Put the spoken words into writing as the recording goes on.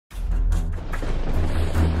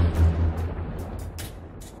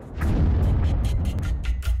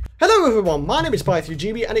Hello everyone, my name is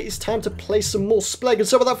PythonGB and it is time to play some more Splegg. And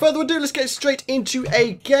so without further ado, let's get straight into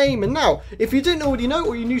a game. And now, if you didn't already know,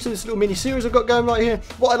 or you're new to this little mini series I've got going right here,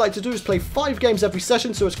 what I like to do is play 5 games every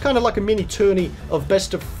session, so it's kind of like a mini tourney of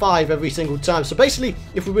best of 5 every single time. So basically,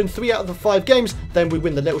 if we win 3 out of the 5 games, then we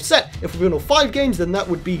win the little set. If we win all 5 games, then that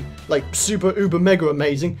would be like super uber mega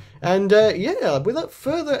amazing. And yeah, without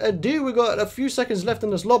further ado, we've got a few seconds left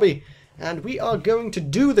in this lobby. And we are going to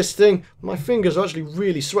do this thing. My fingers are actually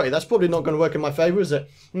really sweaty. That's probably not going to work in my favour, is it?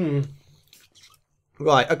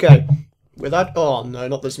 Right, okay. With that... Oh, no,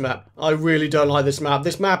 not this map. I really don't like this map.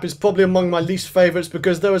 This map is probably among my least favourites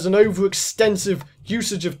because there is an overextensive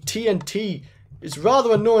usage of TNT. It's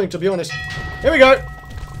rather annoying, to be honest. Here we go.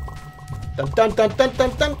 Dun, dun, dun, dun,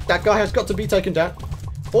 dun, dun. That guy has got to be taken down.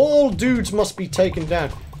 All dudes must be taken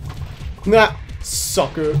down. Nah,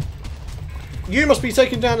 sucker. You must be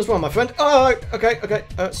taken down as well, my friend. Oh, okay, okay.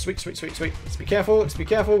 Sweet, sweet, sweet, sweet. Let's be careful, let's be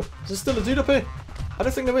careful. Is there still a dude up here? I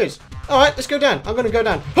don't think there is. Alright, let's go down. I'm going to go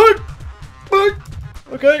down.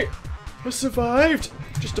 Okay, I survived.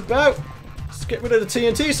 Just about. Let's get rid of the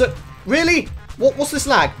TNT. So, really? What's this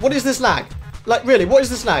lag? What is this lag? Like, really, what is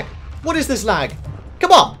this lag? What is this lag?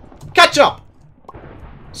 Come on, catch up.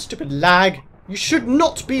 Stupid lag. You should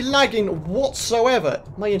not be lagging whatsoever.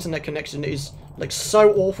 My internet connection is... like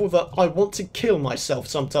so awful that I want to kill myself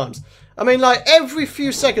sometimes. I mean, like every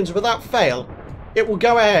few seconds without fail, it will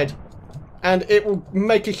go ahead and it will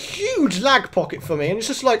make a huge lag pocket for me. And it's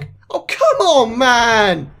just like, oh, come on,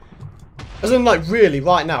 man. As in, like, really,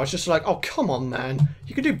 right now, it's just like, oh, come on, man.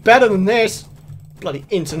 You can do better than this. Bloody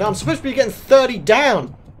internet. I'm supposed to be getting 30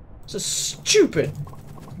 down. It's so stupid.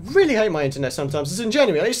 Really hate my internet sometimes. It's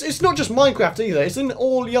ingenuine. It's not just Minecraft either. It's in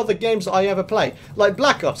all the other games that I ever play. Like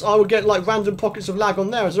Black Ops, I will get like random pockets of lag on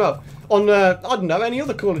there as well. On I don't know, any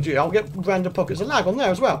other Call of Duty, I'll get random pockets of lag on there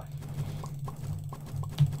as well.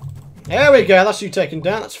 There we go. That's you taken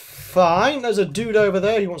down. That's fine. There's a dude over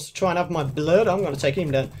there. He wants to try and have my blood. I'm going to take him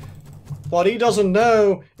down. What he doesn't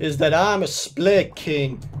know is that I'm a Splegg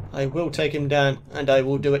king. I will take him down, and I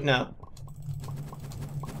will do it now.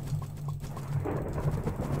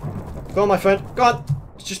 Go on, my friend. Go on.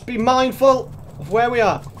 Just be mindful of where we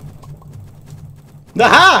are.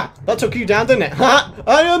 Aha! That took you down, didn't it? Ha!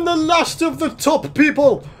 I am the last of the top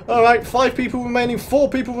people. Alright, 5 people remaining, 4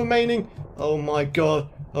 people remaining. Oh my god.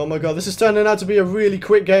 Oh my god. This is turning out to be a really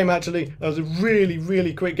quick game, actually. That was a really,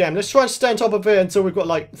 really quick game. Let's try and stay on top of it until we've got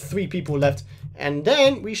like 3 people left. And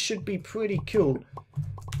then we should be pretty cool.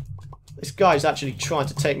 This guy's actually trying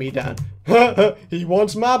to take me down. He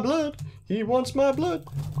wants my blood. He wants my blood.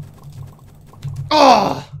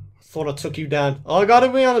 Ah! Oh, thought I took you down. I gotta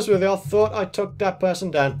be honest with you, I thought I took that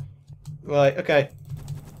person down. Right, okay.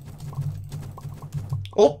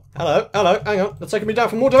 Oh, hello, hello, hang on. They're taking me down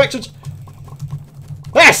from more directions.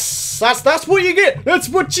 Yes! That's what you get! That's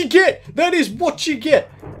what you get! That is what you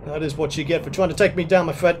get! That is what you get for trying to take me down,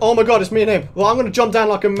 my friend. Oh my god, it's me and him. Well, I'm gonna jump down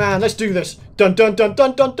like a man. Let's do this. Dun dun dun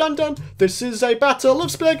dun dun dun dun. This is a battle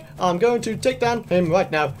of Splegg. I'm going to take down him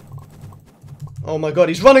right now. Oh my god,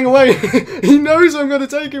 he's running away! He knows I'm going to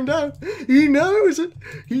take him down! He knows it!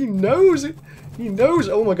 He knows it! He knows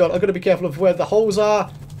it! Oh my god, I've got to be careful of where the holes are,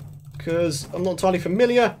 because I'm not entirely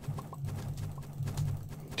familiar.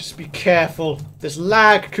 Just be careful. This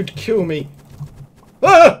lag could kill me.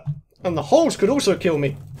 Ah! And the holes could also kill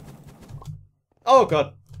me. Oh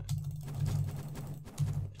god.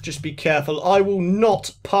 Just be careful. I will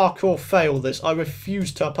not parkour fail this. I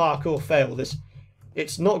refuse to parkour fail this.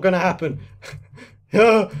 It's not going to happen.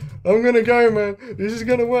 I'm going to go, man. This is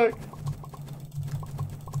going to work.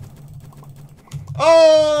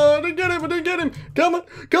 Oh, I didn't get him. I didn't get him. Come on.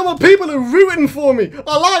 Come on. People are rooting for me.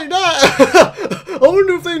 I like that. I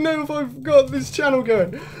wonder if they know if I've got this channel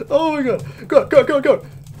going. Oh, my God. Go on, go on, go on, go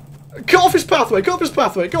on. Cut off his pathway. Cut off his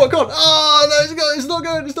pathway. Go on, go on. Oh, no, it's not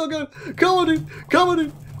going. It's not going. Come on, dude. Come on,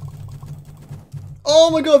 dude.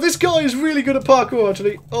 Oh my god, this guy is really good at parkour,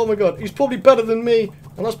 actually. Oh my god, he's probably better than me.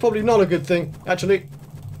 And that's probably not a good thing, actually.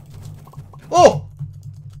 Oh!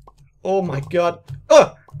 Oh my god.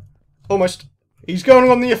 Oh! Almost. He's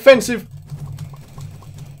going on the offensive.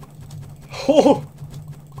 Oh!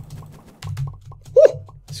 Oh!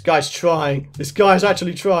 This guy's trying. This guy's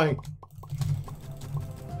actually trying.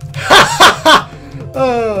 Ha ha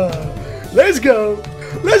ha! Let's go!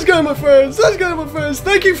 Let's go, my friends! Let's go, my friends!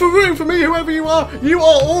 Thank you for rooting for me, whoever you are! You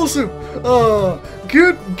are awesome! Oh,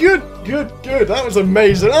 good, good, good, good. That was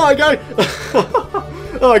amazing. Alright, guys.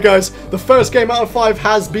 Alright, guys. The first game out of 5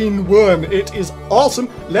 has been won. It is awesome.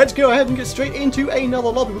 Let's go ahead and get straight into another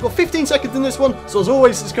lobby. We've got 15 seconds in this one, so as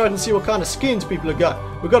always, let's go ahead and see what kind of skins people have got.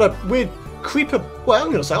 We've got a weird creeper... Well, I'm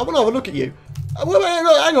going to say, I want to have a look at you.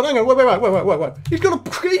 Hang on. Wait. He's got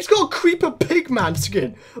a creeper pigman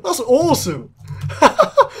skin. That's awesome.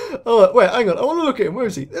 Oh, wait, hang on. I want to look at him. Where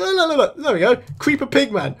is he? Look. There we go. Creeper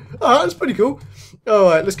pigman. Alright, that's pretty cool.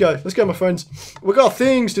 Alright, let's go. Let's go, my friends. We got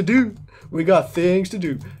things to do.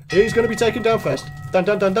 He's going to be taken down first. Dun.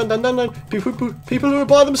 People who are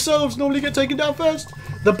by themselves normally get taken down first.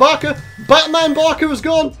 The Batman Barker is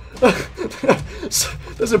gone.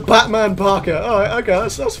 There's a Batman Barker. Alright, okay,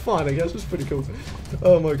 that's fine, I guess. That's pretty cool.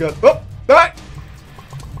 Oh my god. Oh, alright.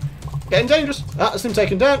 Getting dangerous. That's him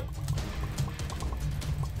taken down.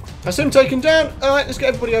 Alright, let's get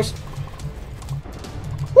everybody else.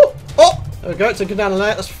 Woo. Oh, there we go. Taken down a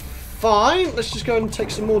layer. That's fine. Let's just go and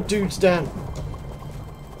take some more dudes down.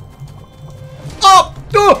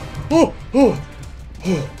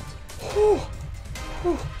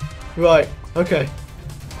 Right, okay.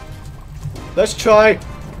 Let's try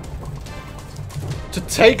to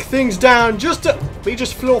take things down we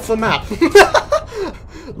just flew off the map.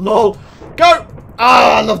 Lol. Go!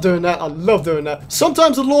 Ah, I love doing that.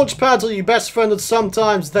 Sometimes the launch pads are your best friend and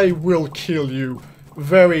sometimes they will kill you.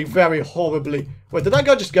 Very, very horribly. Wait, did that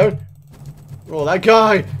guy just go? Oh, that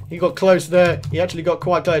guy! He got close there. He actually got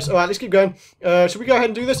quite close. Alright, let's keep going. Should we go ahead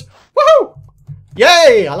and do this? Woohoo!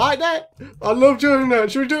 Yay! I like that. I love doing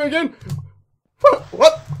that. Should we do it again?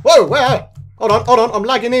 What? Whoa, where? Hold on. I'm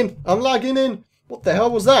lagging in. What the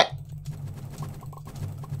hell was that?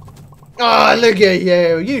 Ah, look at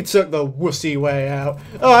you. You took the wussy way out.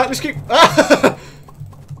 Alright, let's keep...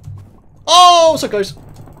 Oh, so close.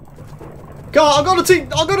 Come on, I gotta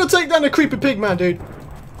take down the creeper pigman, dude.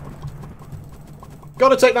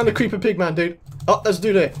 Oh, let's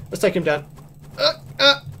do that. Let's take him down.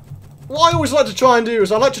 What I always like to try and do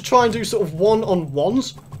is I like to try and do sort of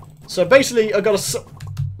one-on-ones. So basically, I gotta...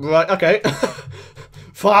 Right, okay.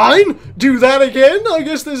 Fine. Do that again. I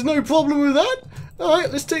guess there's no problem with that.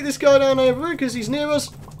 Alright, let's take this guy down over because he's near us.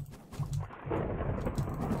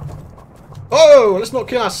 Oh, let's not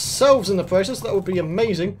kill ourselves in the process. That would be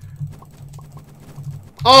amazing.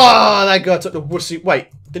 Ah, that guy took the wussy... Wait,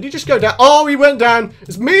 did he just go down? Oh, he went down.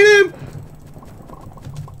 It's me and him.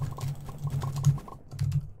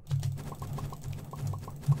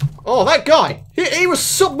 Oh, that guy. He was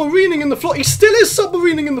submarining in the floor. He still is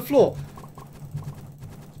submarining in the floor.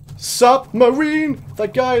 Submarine.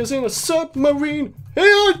 That guy is in a submarine. Hey,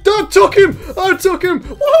 I took him.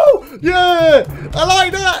 Whoa, yeah. I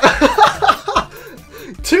like that.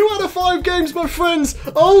 2 out of 5 games, my friends.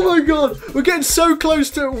 Oh my god. We're getting so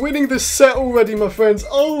close to winning this set already, my friends.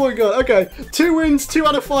 Oh my god. Okay. 2 wins, 2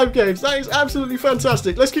 out of 5 games. That is absolutely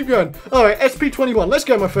fantastic. Let's keep going. Alright, SP21. Let's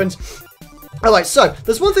go, my friends. Alright, so,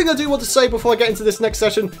 there's one thing I do want to say before I get into this next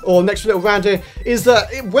session, or next little round here, is that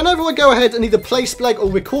whenever I go ahead and either play Splegg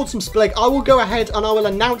or record some Splegg, I will go ahead and I will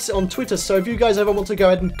announce it on Twitter, so if you guys ever want to go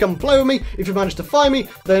ahead and come play with me, if you manage to find me,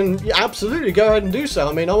 then yeah, absolutely go ahead and do so.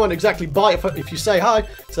 I mean, I won't exactly bite if you say hi,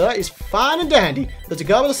 so that is fine and dandy. There's a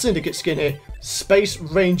guy with a syndicate skin here, Space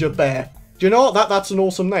Ranger Bear. Do you know what? That's an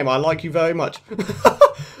awesome name. I like you very much.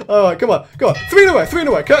 Alright, come on. 3 in a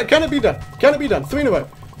row. Can it be done? 3 in a row.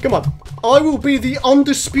 Come on. I will be the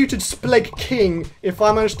undisputed Splegg king if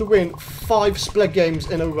I manage to win 5 Splegg games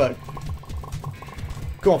in a row.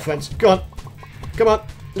 Go on, friends. Go on.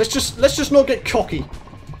 Let's just not get cocky.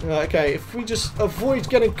 Okay, if we just avoid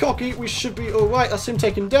getting cocky, we should be alright. That's him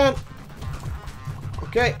taken down.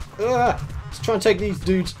 Okay. Let's try and take these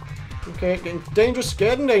dudes. Okay, getting dangerous.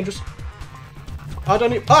 I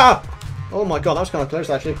don't need... Oh my god, that was kind of close,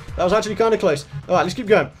 actually. That was actually kind of close. Alright, let's keep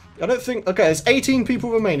going. I don't think... Okay, there's 18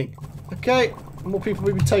 people remaining. Okay, more people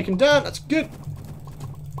will be taken down. That's good.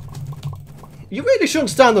 You really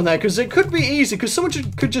shouldn't stand on there, because it could be easy, because someone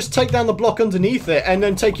could just take down the block underneath it and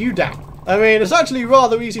then take you down. I mean, it's actually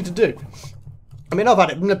rather easy to do. I mean, I've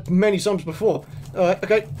had it many times before. Alright,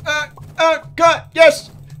 okay. Got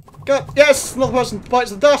yes! Yes! Another person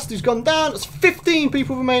bites the dust who's gone down. There's 15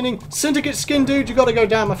 people remaining. Syndicate skin, dude, you gotta go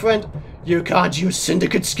down, my friend. You can't use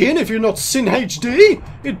Syndicate skin if you're not Syn HD.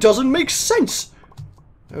 It doesn't make sense.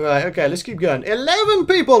 Alright, okay, let's keep going. 11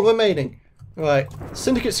 people remaining. Alright,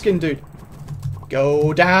 Syndicate skin, dude.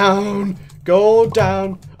 Go down.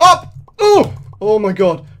 Up! Oh! Oh my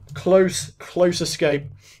god. Close escape.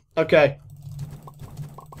 Okay.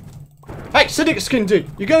 Hey, Syndicate skin, dude.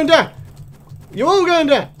 You're going down. You're all going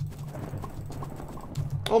down.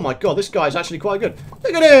 Oh my god, this guy's actually quite good.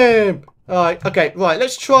 Look at him! Alright, okay, right,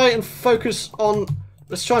 let's try and focus on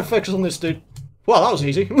this dude. Wow, that was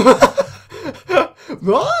easy.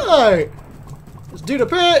 Right! Let's do the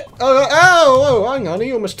pit. Oh, hang on,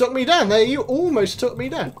 he almost took me down there. You almost took me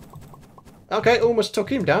down. Okay, almost took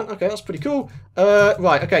him down. Okay, that's pretty cool.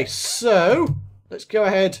 Right, okay, so let's go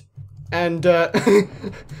ahead and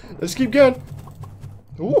let's keep going.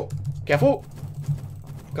 Ooh, careful.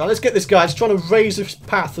 God, let's get this guy. He's trying to raise his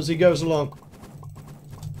path as he goes along.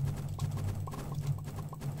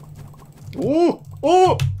 Ooh,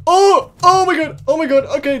 oh, oh, oh my god, oh my god.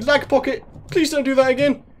 Okay, lag pocket. Please don't do that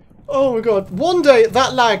again. Oh my god. One day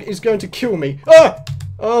that lag is going to kill me. Ah!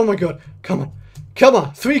 Oh my god. Come on. Come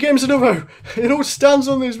on. 3 games in a row. It all stands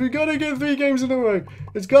on this. We've got to get 3 games in a row.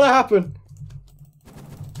 It's got to happen.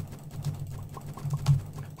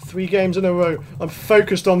 3 games in a row. I'm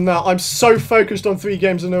focused on that. I'm so focused on 3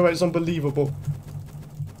 games in a row. It's unbelievable.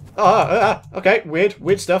 Okay.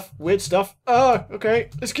 Weird stuff. Weird stuff. Okay.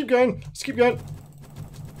 Let's keep going. Let's keep going.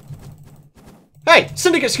 Hey!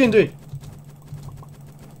 Syndicate skin dude!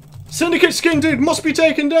 Syndicate skin dude must be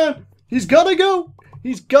taken down! He's gotta go!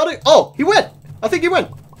 He's gotta... Oh! He went! I think he went!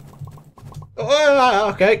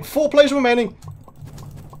 Okay. 4 players remaining.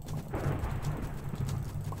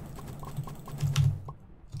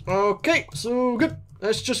 Okay. So good.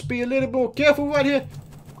 Let's just be a little more careful right here.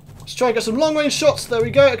 Let's try and get some long range shots. There we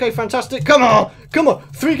go. Okay, fantastic. Come on! Come on!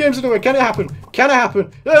 3 games in a row. Can it happen? Can it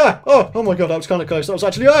happen? Yeah! Oh my god, that was kind of close. That was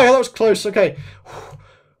actually... Oh, yeah, that was close. Okay.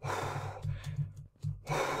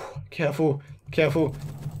 Careful. Careful.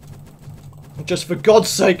 Just for God's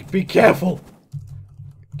sake, be careful.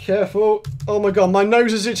 Careful. Oh my god, my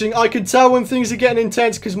nose is itching. I can tell when things are getting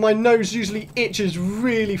intense because my nose usually itches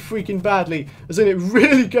really freaking badly. As in, it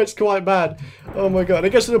really gets quite bad. Oh my god.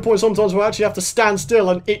 It gets to the point sometimes where I actually have to stand still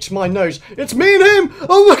and itch my nose. It's me and him!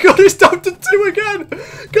 Oh my god, it's down to 2 again!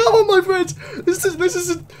 Come on, my friends! This is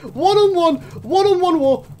a one-on-one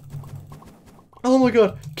war. Oh my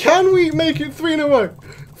god. Can we make it 3 in a row?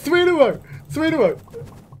 3 in a row. 3 in a row.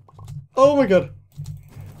 Oh my god.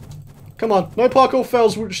 Come on. No parkour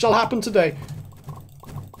fails shall happen today.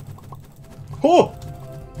 Oh!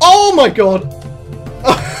 Oh my god!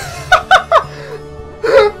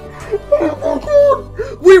 Oh my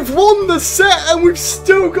god! We've won the set and we've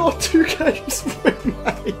still got 2 games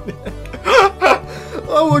remaining.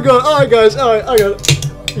 Oh my god. Alright guys.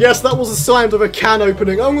 Alright. Yes, that was the sound of a can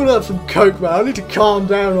opening. I'm gonna have some coke, man. I need to calm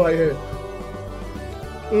down right here.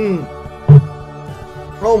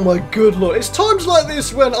 Oh my good lord. It's times like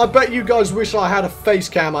this when I bet you guys wish I had a face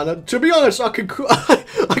cam, and to be honest, I can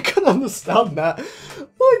understand that.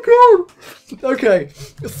 My god. Okay.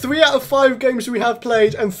 3 out of 5 games we have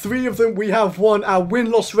played, and 3 of them we have won. Our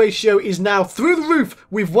win-loss ratio is now through the roof.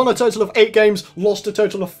 We've won a total of 8 games, lost a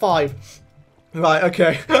total of 5. Right,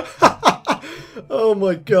 okay. Oh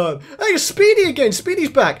my god. Hey, Speedy again. Speedy's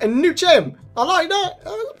back. And new gem. I like that.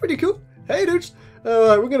 Oh, that's pretty cool. Hey, dudes.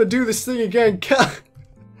 Alright, we're going to do this thing again.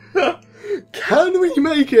 Can we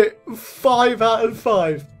make it 5 out of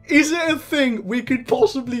 5? Is it a thing we could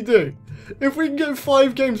possibly do? If we can get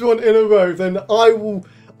 5 games won in a row, then I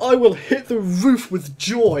will hit the roof with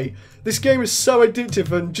joy. This game is so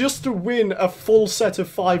addictive, and just to win a full set of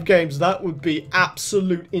 5 games, that would be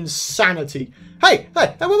absolute insanity. Hey,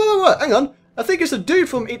 wait, hang on. I think it's a dude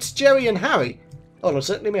from It's Jerry and Harry. Hold on a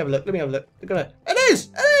sec, let me have a look, It is!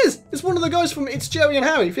 It's one of the guys from It's Jerry and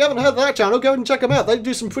Harry. If you haven't heard of that channel, go and check them out. They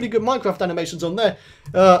do some pretty good Minecraft animations on there.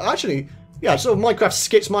 Actually, yeah, sort of Minecraft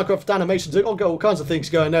skits, Minecraft animations. They've got all kinds of things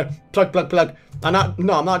going there. Plug. And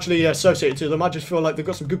no, I'm actually associated to them. I just feel like they've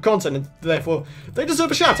got some good content, and therefore, they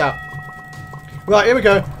deserve a shout out. Right, here we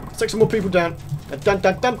go. Let's take some more people down.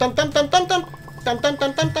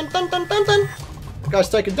 Guy's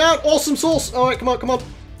taken down. Awesome sauce. Alright, come on.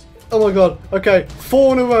 Oh my god. Okay,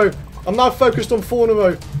 4 in a row. I'm now focused on 4 in a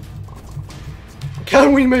row.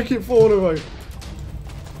 Can we make it 4 in a row?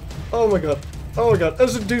 Oh my god.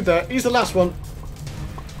 There's a dude there. He's the last one.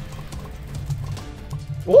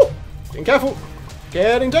 Oh! Getting careful.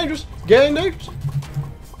 Getting dangerous.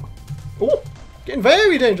 Oh! Getting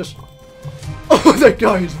very dangerous. Oh, that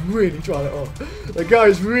guy is really trying it on. This guy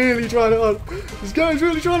is really trying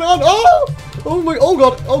it on. Oh!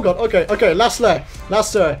 Oh god. Okay. Last layer.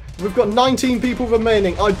 We've got 19 people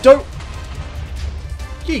remaining.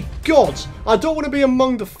 Ye gods. I don't want to be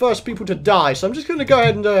among the first people to die, so I'm just going to go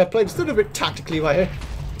ahead and play this a little bit tactically right here.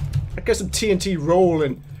 I get some TNT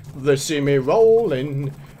rolling. They see me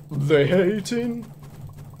rolling. They hating.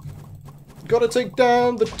 Gotta take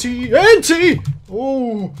down the TNT.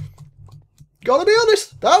 Oh. Gotta be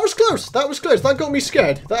honest, that was close. That got me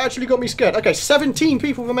scared. That actually got me scared. Okay, 17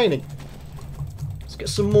 people remaining. Let's get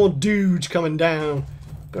some more dudes coming down.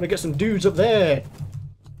 Gotta get some dudes up there.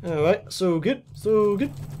 Alright, so good.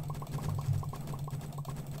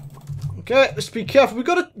 Okay, let's be careful. We've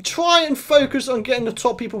got to try and focus on getting the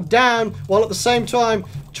top people down, while at the same time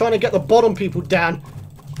trying to get the bottom people down.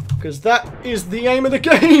 Because that is the aim of the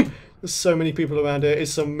game. There's so many people around here.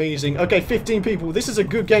 It's amazing. Okay, 15 people. This is a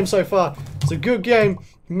good game so far. It's a good game.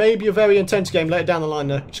 Maybe a very intense game later down the line,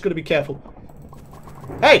 though. Just got to be careful.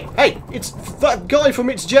 Hey, hey, it's that guy from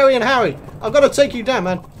It's Jerry and Harry. I've got to take you down,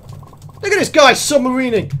 man. Look at this guy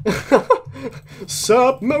submarining.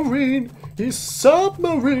 Submarine. He's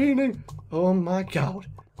submarining. Oh, my God.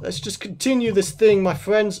 Let's just continue this thing, my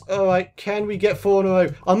friends. Alright, can we get 4 in a row?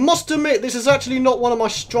 I must admit, this is actually not one of my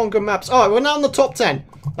stronger maps. Alright, we're now in the top 10.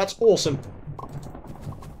 That's awesome.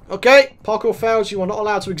 Okay, parkour fails. You are not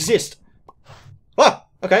allowed to exist. Ah,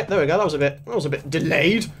 okay, there we go. That was a bit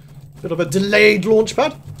delayed. Bit of a delayed launch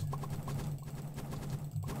pad.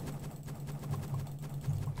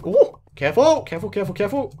 Oh, careful, careful, careful,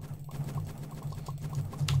 careful.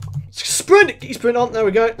 Sprint! Sprint on. There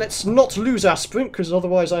we go. Let's not lose our sprint, because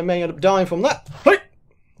otherwise I may end up dying from that. Hey!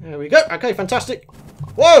 There we go. Okay, fantastic.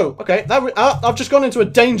 Whoa! Okay, I've just gone into a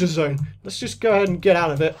danger zone. Let's just go ahead and get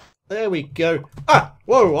out of it. There we go. Ah!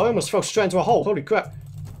 Whoa, I almost fell straight into a hole. Holy crap.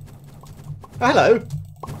 Oh, hello.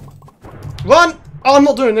 Run! Oh, I'm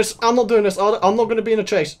not doing this. I'm not doing this. I'm not going to be in a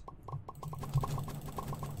chase.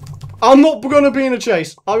 I'm not going to be in a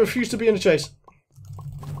chase. I refuse to be in a chase.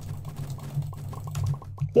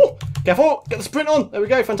 Oh, careful! Get the sprint on! There we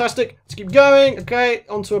go, fantastic. Let's keep going. Okay,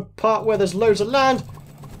 onto a part where there's loads of land.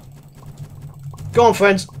 Go on,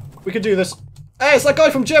 friends. We can do this. Hey, it's that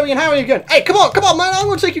guy from Jerry and Harry again. Hey, come on, man. I'm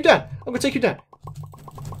going to take you down. I'm going to take you down.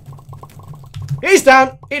 He's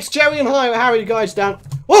down. It's Jerry and Harry, guys, down.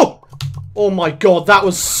 Oh! Oh my God, that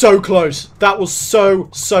was so close. That was so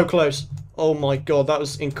close. Oh my God, that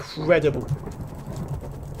was incredible.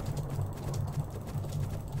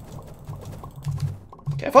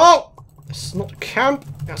 Careful! This is not a camp.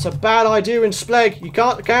 That's a bad idea in Splegg. You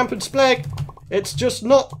can't camp in Splegg. It's just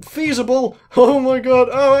not feasible. Oh my God.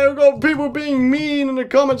 Oh, I've got people being mean in the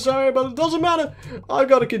comments area, but it doesn't matter. I've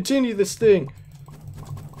got to continue this thing.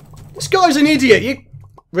 This guy's an idiot. You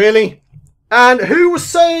really? And who was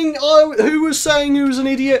saying he was an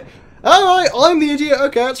idiot? Alright, I'm the idiot.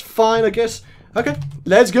 Okay, that's fine, I guess. Okay,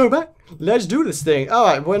 let's go back. Let's do this thing.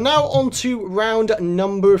 Alright, we're now on to round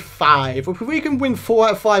number 5. If we can win 4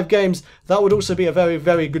 out of 5 games, that would also be a very,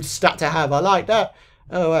 very good stat to have. I like that.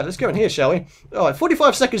 Alright, let's go in here, shall we? Alright,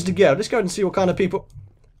 45 seconds to go. Let's go and see what kind of people...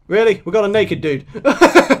 Really? We got a naked dude.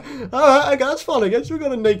 Alright, okay, that's fun, I guess. We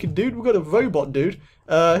got a naked dude. We got a robot dude.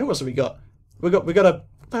 Who else have we got? We got a...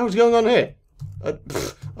 What the hell's going on here? I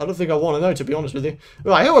don't think I want to know, to be honest with you.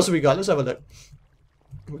 Right, who else have we got? Let's have a look.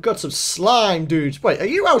 We've got some slime dudes. Wait, are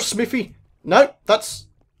you Al Smithy? No, that's...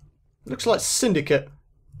 Looks like Syndicate.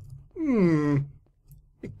 It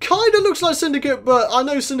kind of looks like Syndicate, but I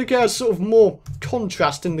know Syndicate has sort of more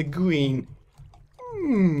contrast in the green.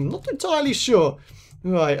 Not entirely sure.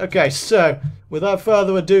 Right, okay, so, without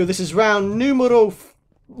further ado, this is round numero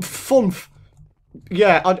 5.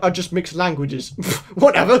 Yeah, I just mixed languages.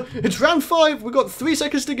 Whatever. It's round 5. We've got 3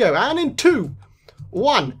 seconds to go. And in 2,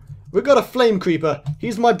 1, we've got a flame creeper.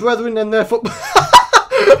 He's my brethren and therefore...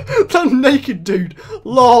 That naked dude.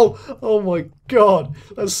 Lol. Oh my God.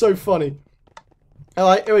 That's so funny.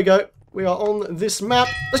 Alright, here we go. We are on this map.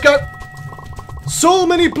 Let's go. So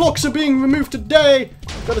many blocks are being removed today.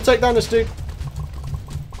 Got to take down this dude.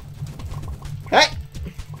 Hey.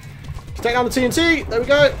 Take down the TNT. There we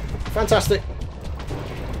go. Fantastic.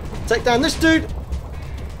 Take down this dude.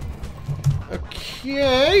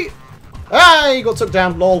 Okay. Ah, he got took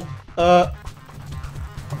down. Lol. And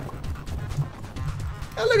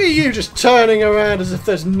look at you just turning around as if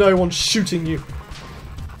there's no one shooting you.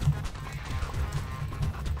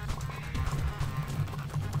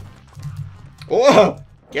 Oh,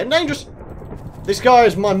 getting dangerous. This guy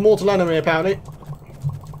is my mortal enemy, apparently.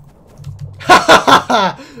 Ha ha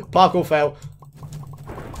ha! Parkour fail.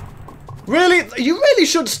 Really? You really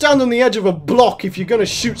should stand on the edge of a block if you're going to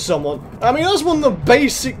shoot someone. I mean, that's one of the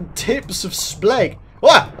basic tips of Splegg.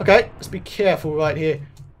 Ah, okay, let's be careful right here.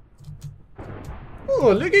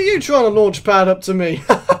 Oh, look at you trying to launch pad up to me.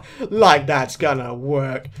 Like that's gonna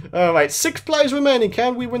work. Alright, 6 players remaining.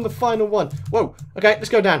 Can we win the final one? Whoa, okay, let's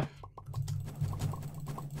go down.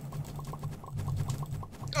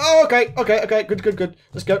 Oh, okay, good.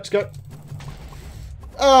 Let's go.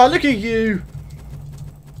 Ah, look at you.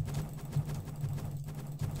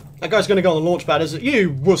 That guy's gonna go on the launch pad, is it?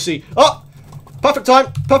 You wussy. Oh! Perfect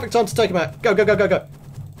time to take him out. Go.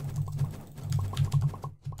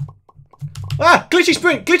 Ah! Glitchy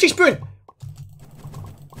sprint!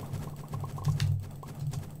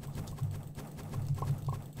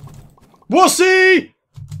 Wussy!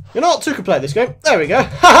 You're not two can play this game. There we go.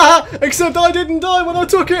 Except I didn't die when I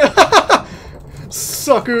took it.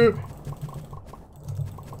 Sucker.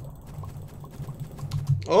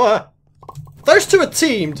 Oh, Those two are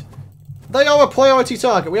teamed. They are a priority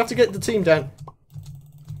target. We have to get the team down.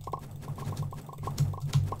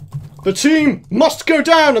 The team must go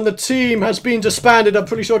down, and the team has been disbanded. I'm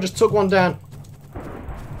pretty sure I just took one down.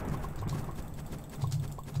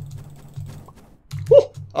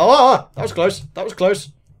 Oh, that was close. That was close.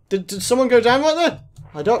 Did someone go down right there?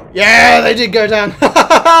 I don't... Yeah, they did go down.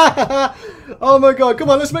 Oh my god, come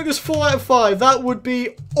on, let's make this 4 out of 5. That would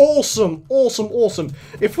be awesome, awesome, awesome.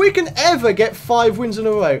 If we can ever get 5 wins in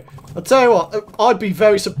a row, I'll tell you what, I'd be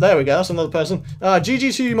very... There we go, that's another person.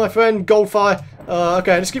 GG to you, my friend, Goldfire.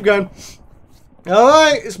 Okay, let's keep going.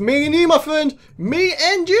 Alright, it's me and you, my friend. Me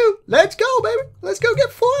and you. Let's go, baby. Let's go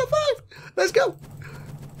get 4 out of 5. Let's go.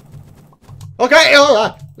 Okay,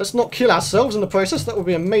 alright. Let's not kill ourselves in the process. That would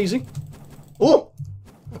be amazing. Oh!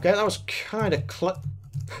 Okay, that was kind of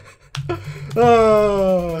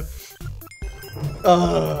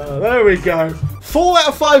there we go. 4 out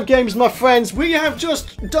of 5 games, my friends. We have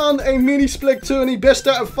just done a mini Splegg tourney, best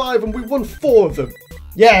out of 5, and we won 4 of them.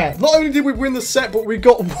 Yeah, not only did we win the set, but we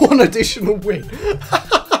got 1 additional win.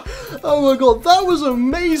 Oh my god, that was an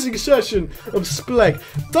amazing session of Splegg.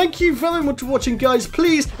 Thank you very much for watching, guys.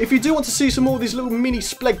 Please, if you do want to see some more of these little mini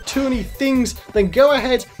Splegg tourney things, then go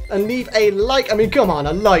ahead and leave a like. I mean, come on,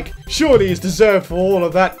 a like surely is deserved for all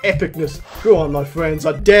of that epicness. Go on, my friends,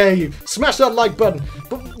 I dare you. Smash that like button.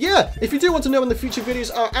 But yeah, if you do want to know when the future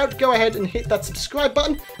videos are out, go ahead and hit that subscribe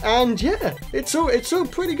button. And yeah, it's all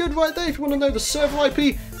pretty good right there. If you want to know the server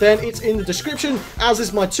IP, then it's in the description, as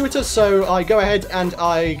is my Twitter. So I go ahead and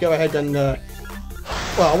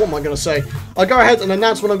well, what am I going to say? I go ahead and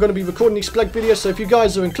announce when I'm going to be recording these Splegg videos, so if you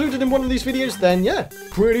guys are included in one of these videos, then yeah,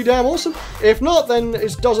 pretty damn awesome. If not, then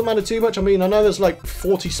it doesn't matter too much. I mean, I know there's like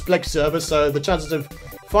 40 Splegg servers, so the chances of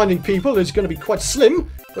finding people is going to be quite slim,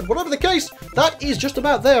 but whatever the case, that is just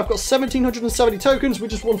about there. I've got 1,770 tokens. We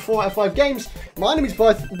just won 4 out of 5 games. My name is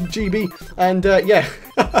PythonGB, and yeah,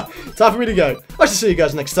 time for me to go. I shall see you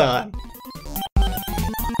guys next time.